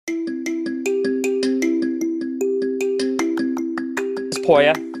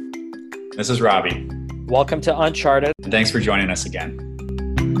Poya. This is Robbie. Welcome to Uncharted. And thanks for joining us again.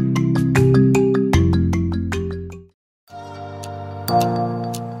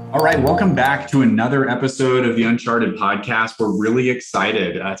 All right, welcome back to another episode of the Uncharted podcast. We're really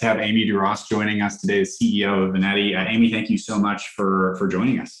excited to have Amy DeRoss joining us today, the CEO of Vinetti. Amy, thank you so much for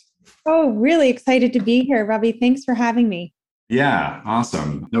joining us. Oh, really excited to be here, Robbie. Thanks for having me. Yeah,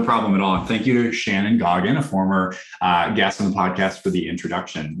 awesome. No problem at all. And thank you to Shannon Goggin, a former guest on the podcast, for the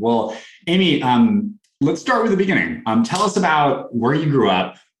introduction. Well, Amy, let's start with the beginning. Tell us about where you grew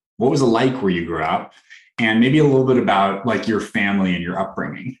up. What was it like where you grew up? And maybe a little bit about like your family and your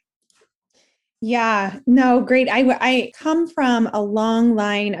upbringing. Yeah, no, great. I come from a long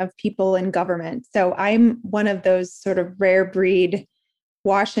line of people in government. So I'm one of those sort of rare breed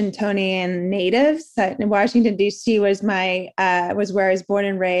Washingtonian natives. In Washington, D.C. was where I was born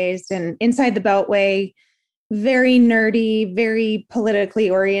and raised, and inside the Beltway, very nerdy, very politically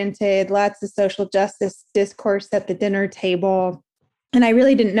oriented, lots of social justice discourse at the dinner table. And I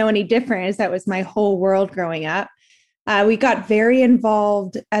really didn't know any different, as that was my whole world growing up. We got very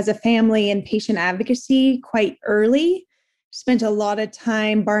involved as a family in patient advocacy quite early. Spent a lot of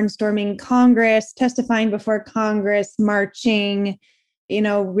time barnstorming Congress, testifying before Congress, marching,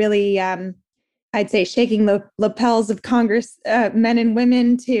 really, I'd say shaking the lapels of Congress men and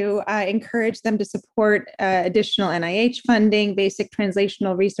women to encourage them to support additional NIH funding, basic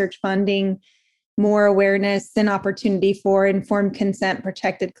translational research funding, more awareness and opportunity for informed consent,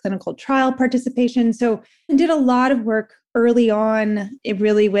 protected clinical trial participation. So I did a lot of work early on,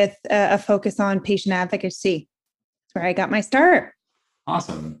 really with a focus on patient advocacy. That's where I got my start.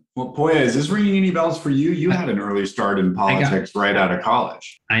 Awesome. Well, Poya, is this ringing any bells for you? You had an early start in politics right out of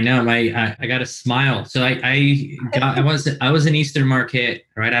college. I know. I got a smile. So I was in Eastern Market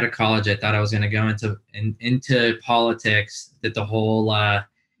right out of college. I thought I was going to go into politics. Did the whole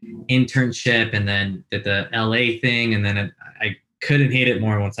internship, and then did the LA thing, and then I couldn't hate it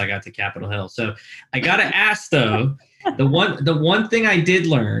more once I got to Capitol Hill. So I got to ask though. The one thing I did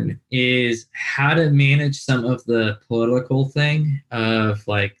learn is how to manage some of the political thing of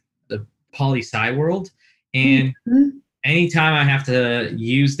like the poli-sci world. And anytime I have to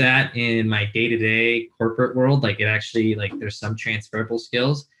use that in my day-to-day corporate world, like it actually, like there's some transferable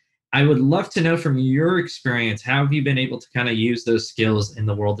skills. I would love to know from your experience, how have you been able to kind of use those skills in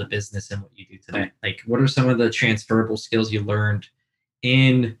the world of business and what you do today? Like, what are some of the transferable skills you learned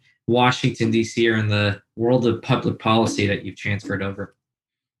in Washington, D.C., or in the world of public policy that you've transferred over?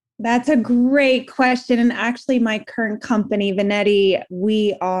 That's a great question. And actually, my current company, Vinetti,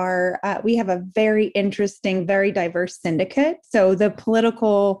 we have a very interesting, very diverse syndicate. So the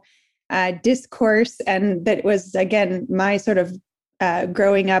political discourse, and that was, again, my sort of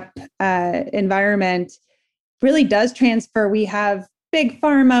growing up environment, really does transfer. We have big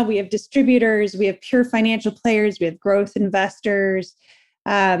pharma, we have distributors, we have pure financial players, we have growth investors,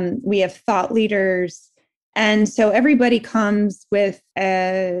 we have thought leaders. And so everybody comes with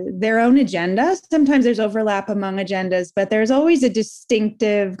their own agenda. Sometimes there's overlap among agendas, but there's always a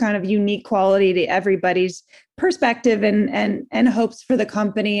distinctive kind of unique quality to everybody's perspective and hopes for the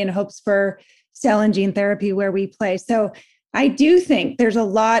company and hopes for cell and gene therapy where we play. So I do think there's a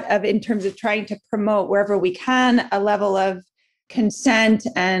lot of, in terms of trying to promote wherever we can, a level of consent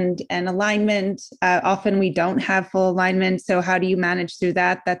and alignment. Often we don't have full alignment. So how do you manage through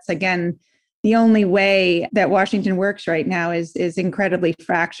that? That's, again, the only way that Washington works right now is incredibly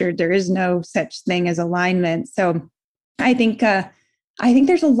fractured. There is no such thing as alignment. So I think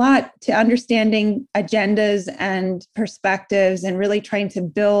there's a lot to understanding agendas and perspectives and really trying to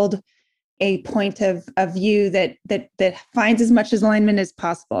build a point of view that finds as much alignment as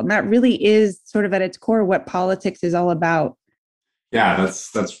possible. And that really is sort of at its core what politics is all about. Yeah,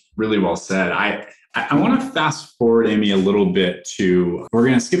 that's really well said. I want to fast forward, Amy, a little bit we're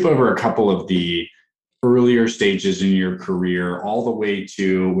going to skip over a couple of the earlier stages in your career, all the way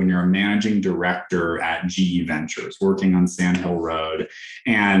to when you're a managing director at GE Ventures, working on Sand Hill Road.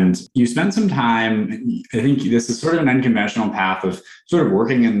 And you spent some time, I think this is sort of an unconventional path of sort of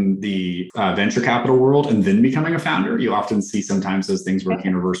working in the venture capital world and then becoming a founder. You often see sometimes those things work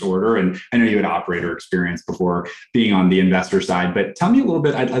in reverse order. And I know you had operator experience before being on the investor side, but tell me a little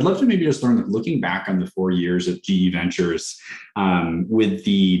bit, I'd love to maybe just learn, looking back on the 4 years of GE Ventures with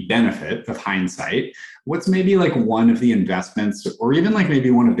the benefit of hindsight, what's maybe like one of the investments or even like maybe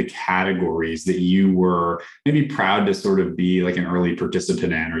one of the categories that you were maybe proud to sort of be like an early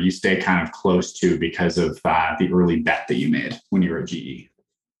participant in, or you stay kind of close to because of the early bet that you made when you were at GE?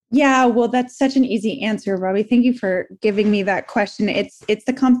 Yeah, well, that's such an easy answer, Robbie. Thank you for giving me that question. It's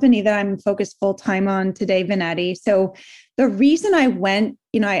the company that I'm focused full time on today, Vinetti. So the reason I went,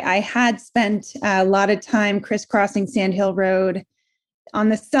 I had spent a lot of time crisscrossing Sand Hill Road on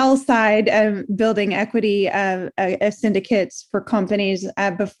the sell side of building equity syndicates for companies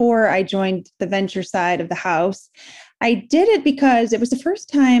before I joined the venture side of the house. I did it because it was the first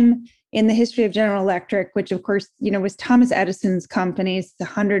time in the history of General Electric, which of course, was Thomas Edison's company. It's a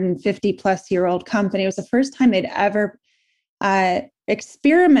 150 plus year old company. It was the first time they'd ever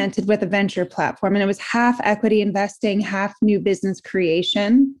experimented with a venture platform. And it was half equity investing, half new business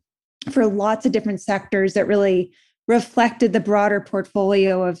creation for lots of different sectors that really reflected the broader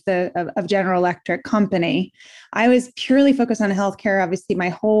portfolio of General Electric company. I was purely focused on healthcare. Obviously, my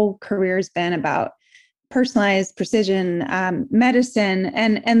whole career has been about personalized precision medicine,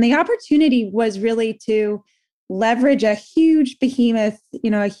 and the opportunity was really to leverage a huge behemoth,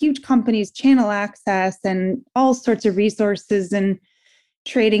 a huge company's channel access and all sorts of resources and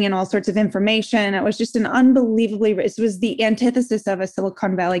trading and all sorts of information. It was just it was the antithesis of a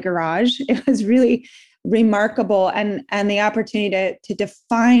Silicon Valley garage. It was really remarkable, and the opportunity to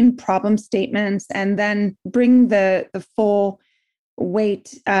define problem statements and then bring the full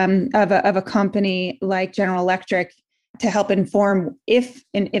weight of a company like General Electric to help inform if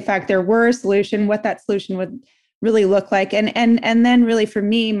in fact there were a solution, what that solution would really look like. And then really for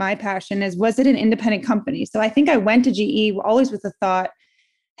me, my passion was it an independent company? So I think I went to GE always with the thought,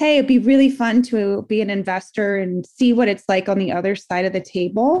 hey, it'd be really fun to be an investor and see what it's like on the other side of the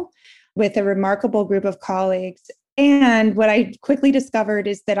table with a remarkable group of colleagues. And what I quickly discovered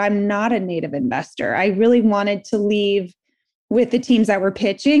is that I'm not a native investor. I really wanted to leave with the teams that were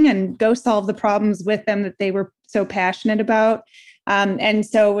pitching and go solve the problems with them that they were so passionate about. And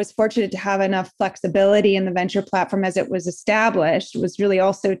so was fortunate to have enough flexibility in the venture platform as it was established. It was really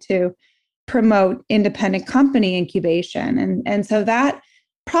also to promote independent company incubation. And so that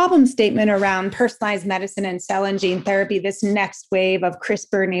problem statement around personalized medicine and cell and gene therapy, this next wave of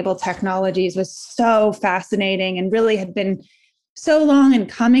CRISPR-enabled technologies, was so fascinating and really had been so long in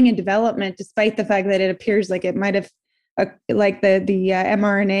coming in development, despite the fact that it appears like it might have like the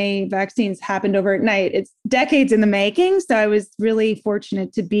mRNA vaccines happened overnight. It's decades in the making. So I was really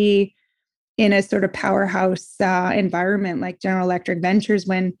fortunate to be in a sort of powerhouse environment like General Electric Ventures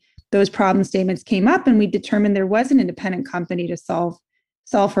when those problem statements came up, and we determined there was an independent company to solve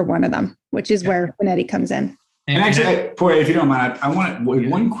for one of them, which is where Vinetti comes in. And actually, Pooya, if you don't mind, I want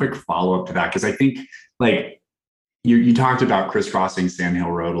one quick follow up to that, because I think like you talked about crisscrossing Sand Hill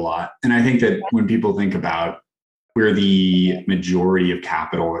Road a lot, and I think that when people think about where the majority of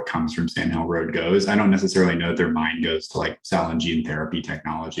capital that comes from Sand Hill Road goes, I don't necessarily know that their mind goes to like cell and gene therapy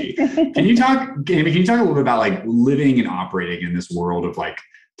technology. Can you talk, Amy, can you talk a little bit about like living and operating in this world of like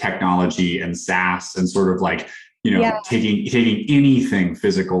technology and SaaS and sort of like, taking anything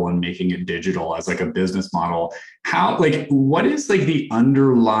physical and making it digital as like a business model? How, like, what is like the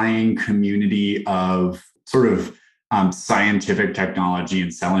underlying community of sort of scientific technology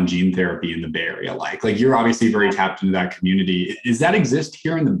and cell and gene therapy in the Bay Area like? Like, you're obviously very tapped into that community. Does that exist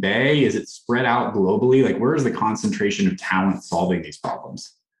here in the Bay? Is it spread out globally? Like, where is the concentration of talent solving these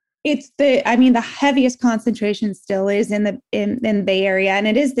problems? The heaviest concentration still is in the Bay Area. And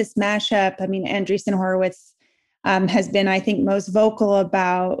it is this mashup. I mean, Andreessen Horowitz has been, I think, most vocal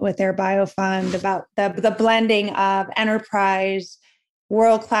about with their biofund about the blending of enterprise,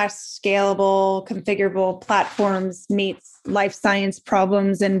 world-class, scalable, configurable platforms meets life science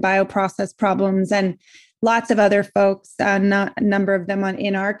problems and bioprocess problems, and lots of other folks, not a number of them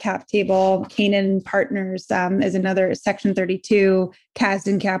in our cap table. Canaan Partners is another, Section 32,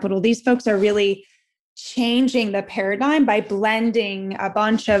 Kasdan Capital. These folks are really changing the paradigm by blending a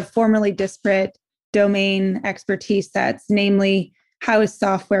bunch of formerly disparate domain expertise sets, namely, how is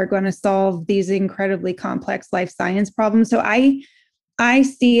software going to solve these incredibly complex life science problems? So I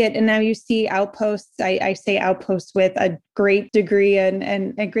see it, and now you see Outposts. I say Outposts with a great degree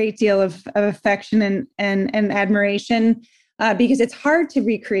and a great deal of affection and admiration, because it's hard to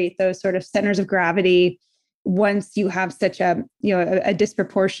recreate those sort of centers of gravity once you have such a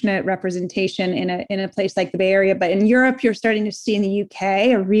disproportionate representation in a place like the Bay Area. But in Europe, you're starting to see in the UK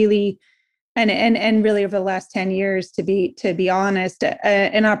a really and really over the last 10 years, to be honest,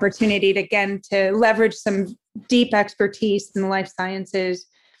 an opportunity to leverage some deep expertise in the life sciences,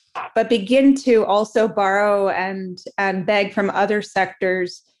 but begin to also borrow and beg from other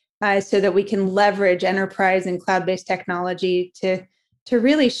sectors so that we can leverage enterprise and cloud-based technology to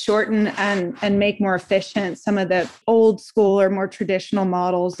really shorten and make more efficient some of the old school or more traditional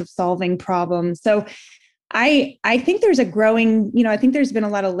models of solving problems. So I think there's a growing, I think there's been a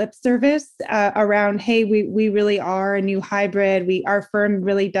lot of lip service around, hey, we really are a new hybrid. Our firm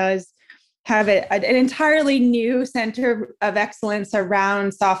really does have an entirely new center of excellence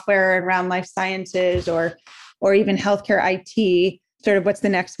around software, around life sciences, or even healthcare IT. Sort of what's the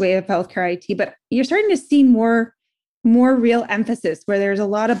next wave of healthcare IT? But you're starting to see more real emphasis where there's a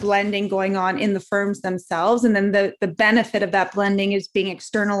lot of blending going on in the firms themselves, and then the benefit of that blending is being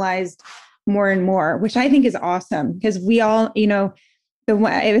externalized more and more, which I think is awesome, because we all,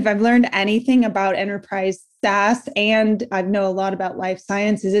 if I've learned anything about enterprise SaaS, and I know a lot about life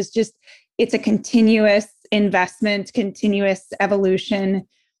sciences, it's a continuous investment, continuous evolution.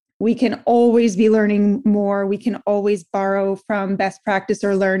 We can always be learning more. We can always borrow from best practice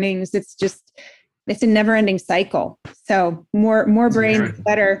or learnings. It's a never-ending cycle. So more brains,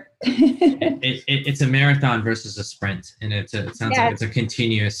 better. It's a marathon versus a sprint, and it sounds like it's a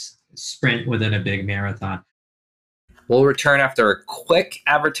continuous sprint within a big marathon. We'll return after a quick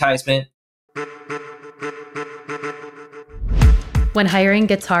advertisement. When hiring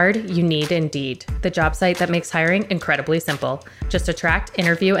gets hard, you need Indeed, the job site that makes hiring incredibly simple. Just attract,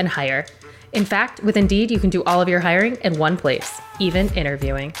 interview, and hire. In fact, with Indeed, you can do all of your hiring in one place, even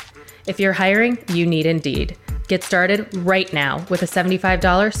interviewing. If you're hiring, you need Indeed. Get started right now with a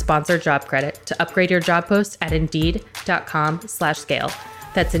 $75 sponsored job credit to upgrade your job post at Indeed.com/scale.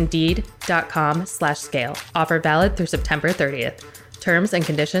 That's Indeed.com/scale. Offer valid through September 30th. Terms and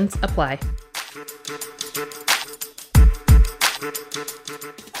conditions apply.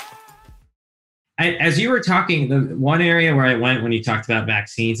 As you were talking, the one area where I went when you talked about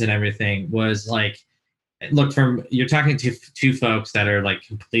vaccines and everything was like, look, you're talking to two folks that are like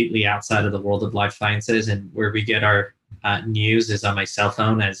completely outside of the world of life sciences, and where we get our news is on my cell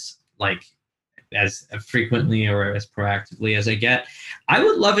phone as frequently or as proactively as I get. I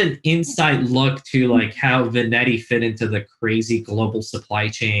would love an inside look to like how Vinetti fit into the crazy global supply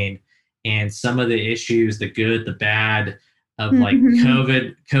chain and some of the issues, the good, the bad of like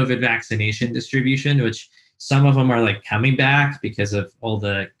COVID vaccination distribution, which some of them are like coming back because of all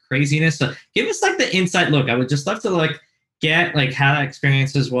the craziness. So give us like the inside look. I would just love to like get like how that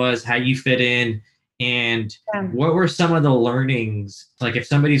experiences was, how you fit in, and what were some of the learnings? Like if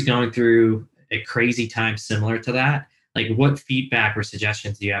somebody's going through a crazy time similar to that, like what feedback or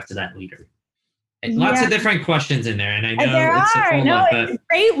suggestions do you have to that leader? And lots of different questions in there. And I know it's a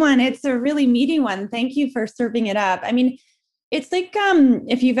great one. It's a really meaty one. Thank you for serving it up. I mean, it's like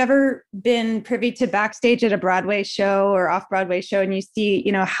if you've ever been privy to backstage at a Broadway show or off-Broadway show, and you see,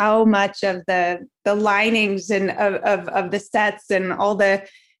 how much of the linings and of the sets and all the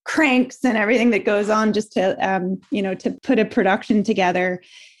cranks and everything that goes on just to to put a production together.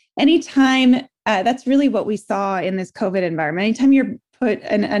 Anytime that's really what we saw in this COVID environment. Anytime you're put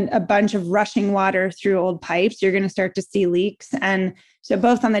a bunch of rushing water through old pipes, you're going to start to see leaks. And so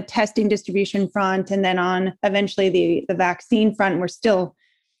both on the testing distribution front and then on eventually the vaccine front, we're still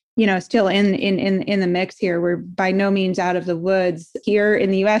in the mix here. We're by no means out of the woods here in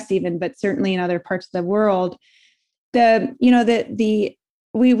the US even, but certainly in other parts of the world.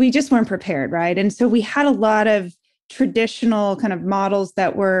 We just weren't prepared, right? And so we had a lot of traditional kind of models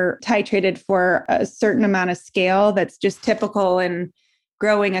that were titrated for a certain amount of scale that's just typical in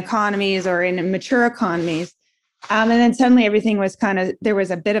growing economies or in mature economies. And then suddenly everything was there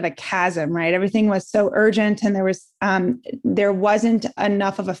was a bit of a chasm, right? Everything was so urgent, and there wasn't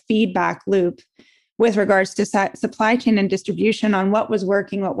enough of a feedback loop with regards to supply chain and distribution on what was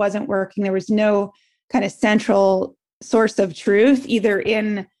working, what wasn't working. There was no kind of central source of truth, either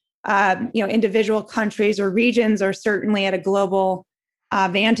in individual countries or regions, or certainly at a global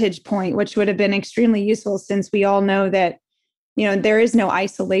vantage point, which would have been extremely useful, since we all know that there is no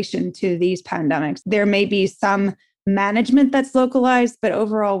isolation to these pandemics. There may be some management that's localized, but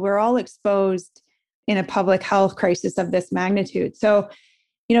overall, we're all exposed in a public health crisis of this magnitude. So,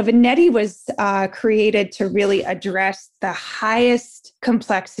 Vinetti was created to really address the highest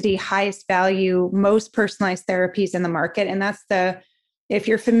complexity, highest value, most personalized therapies in the market. And that's if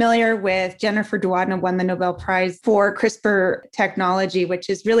you're familiar with Jennifer Doudna, won the Nobel Prize for CRISPR technology, which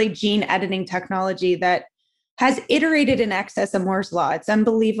is really gene editing technology that has iterated in excess of Moore's Law. It's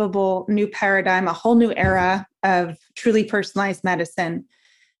unbelievable new paradigm, a whole new era of truly personalized medicine.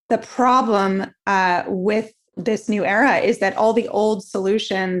 The problem with this new era is that all the old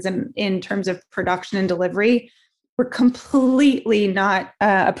solutions in terms of production and delivery were completely not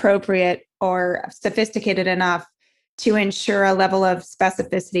appropriate or sophisticated enough to ensure a level of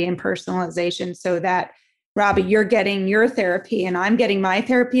specificity and personalization, so that, Robbie, you're getting your therapy and I'm getting my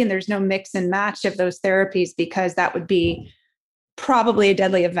therapy, and there's no mix and match of those therapies, because that would be probably a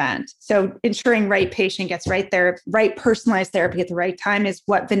deadly event. So ensuring right patient gets right there, right personalized therapy at the right time is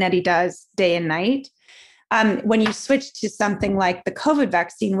what Vinetti does day and night. When you switch to something like the COVID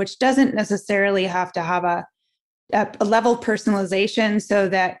vaccine, which doesn't necessarily have to have a level of personalization so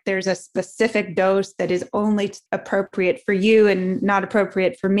that there's a specific dose that is only appropriate for you and not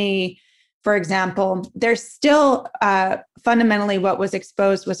appropriate for me, for example, there's still fundamentally what was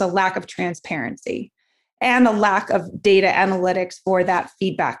exposed was a lack of transparency and a lack of data analytics for that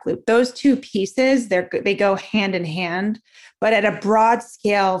feedback loop. Those two pieces, they go hand in hand, but at a broad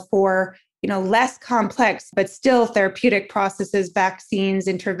scale for less complex, but still therapeutic processes, vaccines,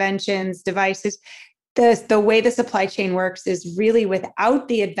 interventions, devices. The way the supply chain works is really without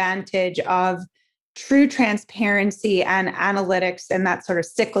the advantage of true transparency and analytics and that sort of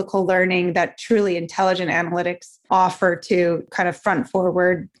cyclical learning that truly intelligent analytics offer to kind of front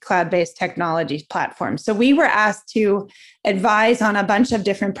forward cloud-based technology platforms. So we were asked to advise on a bunch of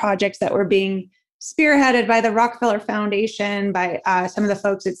different projects that were being spearheaded by the Rockefeller Foundation, by some of the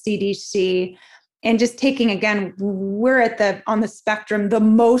folks at CDC, and just taking, again, we're on the spectrum, the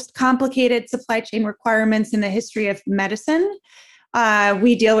most complicated supply chain requirements in the history of medicine.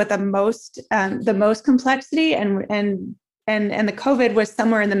 We deal with the most complexity, and the COVID was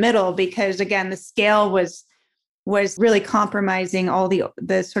somewhere in the middle because, again, the scale was really compromising all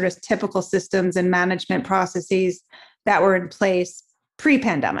the sort of typical systems and management processes that were in place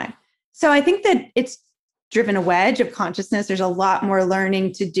pre-pandemic. So I think that it's driven a wedge of consciousness. There's a lot more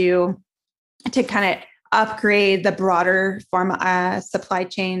learning to do to kind of upgrade the broader pharma supply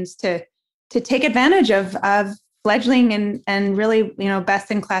chains to take advantage of fledgling and really best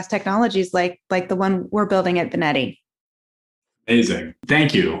in class technologies like the one we're building at Vinetti. Amazing.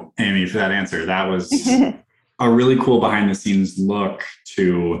 Thank you, Amy, for that answer. That was a really cool behind the scenes look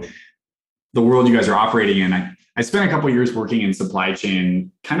to the world you guys are operating in. I spent a couple of years working in supply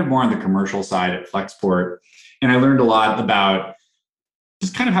chain, kind of more on the commercial side at Flexport. And I learned a lot about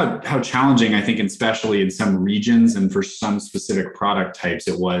just kind of how challenging, I think, especially in some regions and for some specific product types,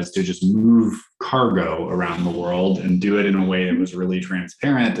 it was to just move cargo around the world and do it in a way that was really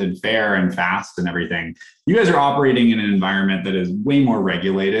transparent and fair and fast and everything. You guys are operating in an environment that is way more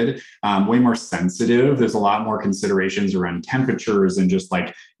regulated, way more sensitive. There's a lot more considerations around temperatures and just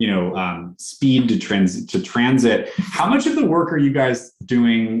speed to transit. How much of the work are you guys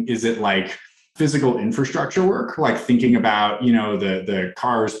doing? Is it like physical infrastructure work, like thinking about, the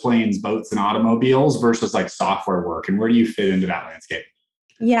cars, planes, boats, and automobiles versus like software work? And where do you fit into that landscape?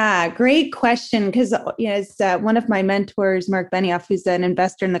 Yeah, great question. Because as one of my mentors, Mark Benioff, who's an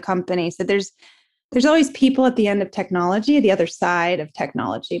investor in the company, said there's always people at the end of technology, the other side of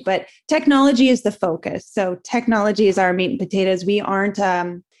technology, but technology is the focus. So technology is our meat and potatoes. We aren't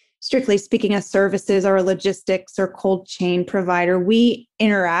strictly speaking a services or a logistics or cold chain provider. We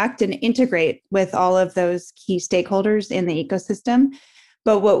interact and integrate with all of those key stakeholders in the ecosystem.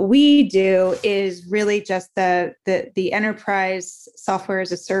 But what we do is really just the enterprise software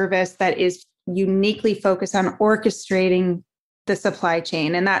as a service that is uniquely focused on orchestrating the supply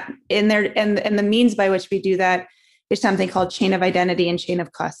chain. And the means by which we do that is something called chain of identity and chain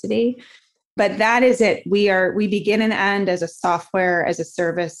of custody. But that is it. We begin and end as a software as a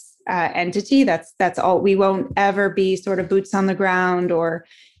service entity. That's all. We won't ever be sort of boots on the ground, or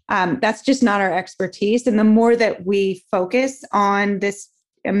that's just not our expertise. And the more that we focus on this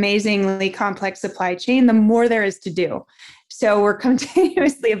amazingly complex supply chain, the more there is to do. So we're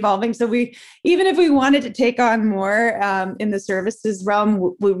continuously evolving. So even if we wanted to take on more in the services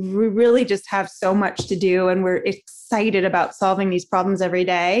realm, we really just have so much to do, and we're excited about solving these problems every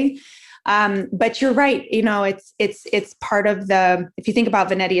day. But you're right. It's part of if you think about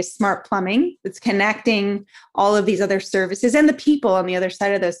Vinetti as smart plumbing, it's connecting all of these other services and the people on the other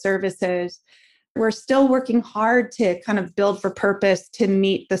side of those services. We're still working hard to kind of build for purpose to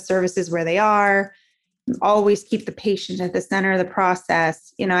meet the services where they are, always keep the patient at the center of the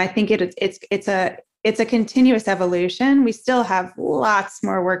process. I think it's a continuous evolution. We still have lots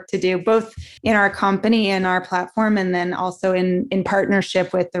more work to do, both in our company and our platform, and then also in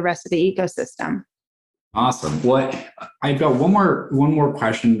partnership with the rest of the ecosystem. Awesome. Well, I've got one more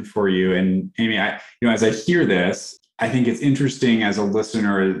question for you. And Amy, as I hear this, I think it's interesting as a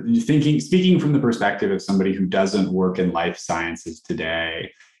listener, speaking from the perspective of somebody who doesn't work in life sciences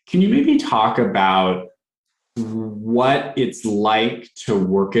today. Can you maybe talk about what it's like to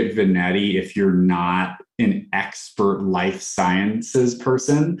work at Vinetti if you're not an expert life sciences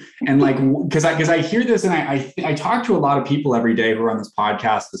person. And like, because I hear this, and I talk to a lot of people every day who are on this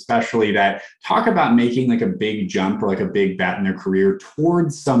podcast, especially, that talk about making like a big jump or like a big bet in their career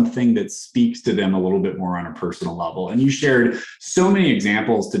towards something that speaks to them a little bit more on a personal level. And you shared so many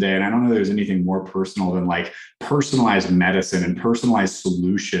examples today, and I don't know if there's anything more personal than like personalized medicine and personalized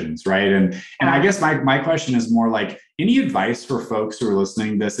solutions, right? And I guess my question is more like, any advice for folks who are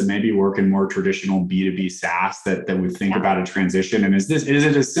listening to this and maybe work in more traditional B2B SaaS that would think about a transition? And is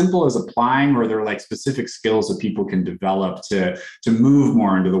it as simple as applying, or are there like specific skills that people can develop to move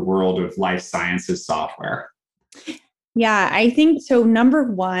more into the world of life sciences software? Yeah, I think so. Number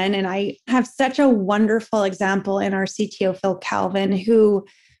one, and I have such a wonderful example in our CTO, Phil Calvin, who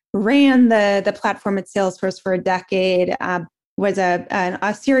ran the platform at Salesforce for a decade, was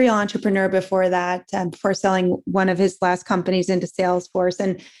a serial entrepreneur before that, before selling one of his last companies into Salesforce,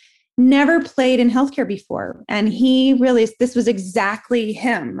 and never played in healthcare before. And he realized this was exactly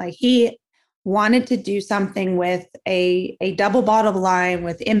him. Like, he wanted to do something with a double bottom line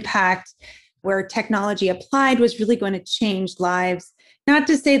with impact, where technology applied was really going to change lives. Not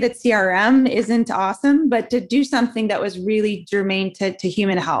to say that CRM isn't awesome, but to do something that was really germane to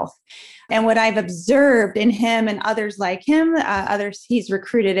human health. And what I've observed in him and others like him, others he's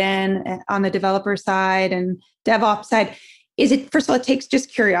recruited in on the developer side and DevOps side, is first of all, it takes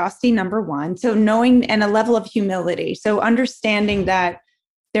just curiosity, number one. So knowing, and a level of humility. So understanding that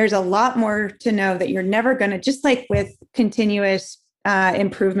there's a lot more to know, that you're never going to, just like with continuous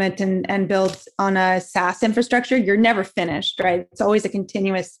improvement and builds on a SaaS infrastructure, you're never finished, right? It's always a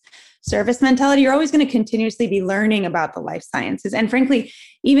continuous service mentality. You're always going to continuously be learning about the life sciences. And frankly,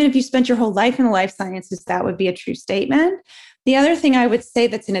 even if you spent your whole life in the life sciences, that would be a true statement. The other thing I would say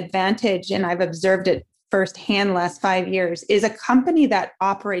that's an advantage, and I've observed it firsthand last 5 years, is a company that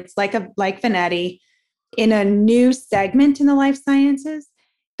operates like Vineti in a new segment in the life sciences.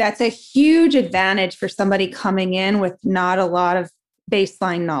 That's a huge advantage for somebody coming in with not a lot of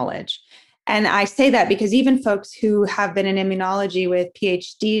baseline knowledge. And I say that because even folks who have been in immunology with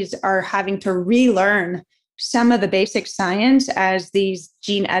PhDs are having to relearn some of the basic science as these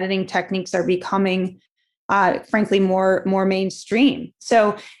gene editing techniques are becoming, frankly, more mainstream.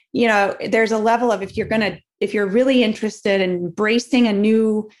 So, there's a level of, if you're really interested in embracing a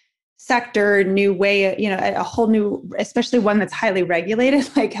new sector, new way, a whole new, especially one that's highly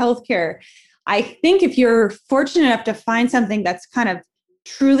regulated like healthcare, I think if you're fortunate enough to find something that's kind of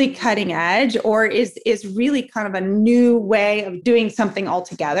truly cutting edge, or is really kind of a new way of doing something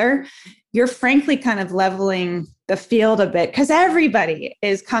altogether, you're frankly kind of leveling the field a bit, because everybody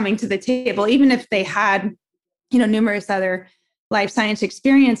is coming to the table. Even if they had, numerous other life science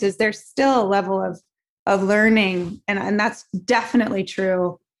experiences, there's still a level of learning. And that's definitely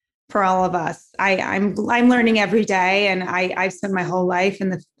true for all of us. I'm learning every day, and I've spent my whole life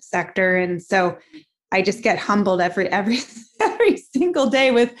in the sector. And so I just get humbled every single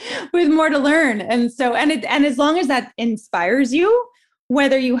day with more to learn. And so, and as long as that inspires you,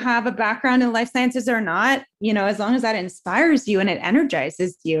 whether you have a background in life sciences or not, as long as that inspires you and it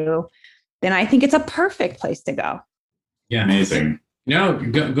energizes you, then I think it's a perfect place to go. Yeah. Amazing.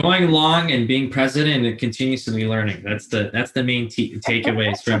 Going along and being present and continuously learning. That's the main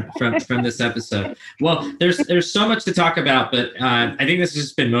takeaways from this episode. Well, there's so much to talk about, but I think this has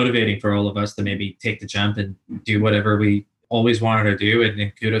just been motivating for all of us to maybe take the jump and do whatever we always wanted to do.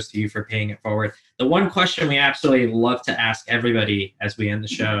 And kudos to you for paying it forward. The one question we absolutely love to ask everybody as we end the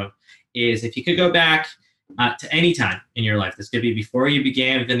show is, if you could go back to any time in your life, this could be before you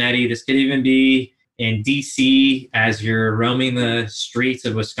began Vineti, this could even be in DC as you're roaming the streets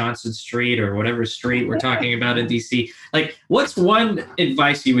of Wisconsin Street or whatever street we're talking about in DC. Like, what's one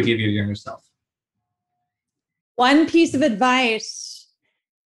advice you would give your younger self? One piece of advice,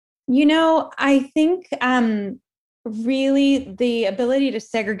 I think really the ability to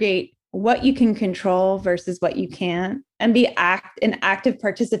segregate what you can control versus what you can't, and be an active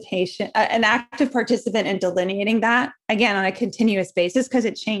participant in delineating that, again, on a continuous basis, because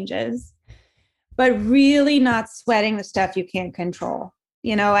it changes. But really not sweating the stuff you can't control,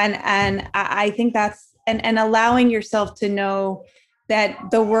 and I think that's, and allowing yourself to know that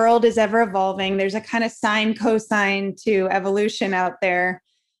the world is ever evolving. There's a kind of sine cosine to evolution out there.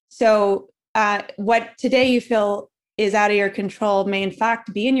 So what today you feel is out of your control may in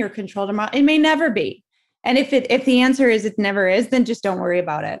fact be in your control tomorrow. It may never be. And if the answer is it never is, then just don't worry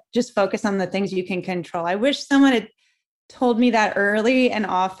about it. Just focus on the things you can control. I wish someone had told me that early and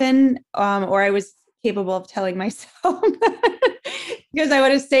often, or I was capable of telling myself, because I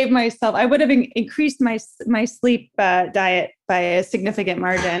would have saved myself. I would have increased my sleep diet by a significant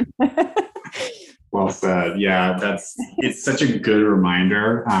margin. Well said. Yeah, it's such a good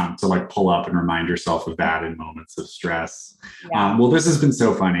reminder to like pull up and remind yourself of that in moments of stress. Yeah. Well, this has been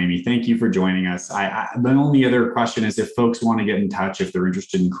so fun, Amy. Thank you for joining us. The only other question is if folks want to get in touch, if they're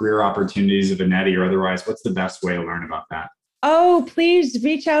interested in career opportunities at Venetti or otherwise, what's the best way to learn about that? Oh, please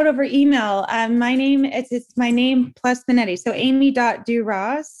reach out over email. My name, it's my name plus Venetti. So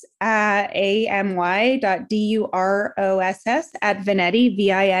amy.duross, amy.duross at Venetti,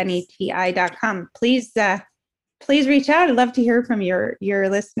 VINETI.com. Please reach out. I'd love to hear from your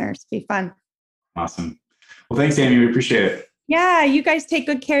listeners. Be fun. Awesome. Well, thanks, Amy. We appreciate it. Yeah, you guys take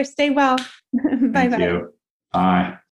good care. Stay well. Bye-bye. Thank you. Bye.